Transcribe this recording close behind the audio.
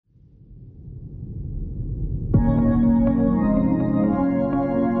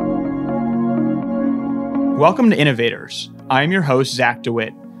Welcome to InnovAItors. I am your host, Zach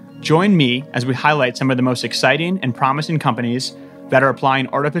DeWitt. Join me as we highlight some of the most exciting and promising companies that are applying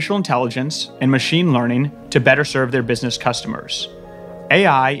artificial intelligence and machine learning to better serve their business customers.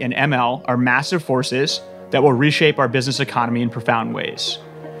 AI and ML are massive forces that will reshape our business economy in profound ways.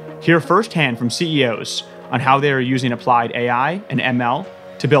 Hear firsthand from CEOs on how they are using applied AI and ML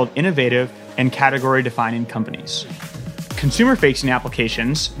to build innovative and category-defining companies. Consumer-facing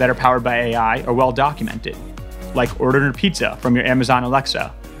applications that are powered by AI are well documented, like ordering a pizza from your Amazon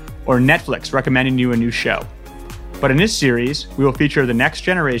Alexa, or Netflix recommending you a new show. But in this series, we will feature the next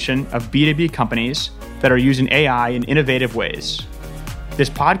generation of B2B companies that are using AI in innovative ways. This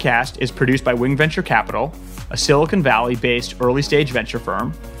podcast is produced by Wing Venture Capital, a Silicon Valley-based early-stage venture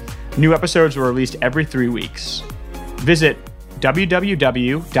firm. New episodes are released every 3 weeks. Visit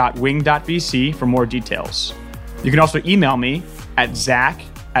www.wing.vc for more details. You can also email me at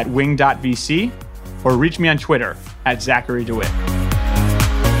zach@wing.vc or reach me on Twitter @ZacharyDeWitt.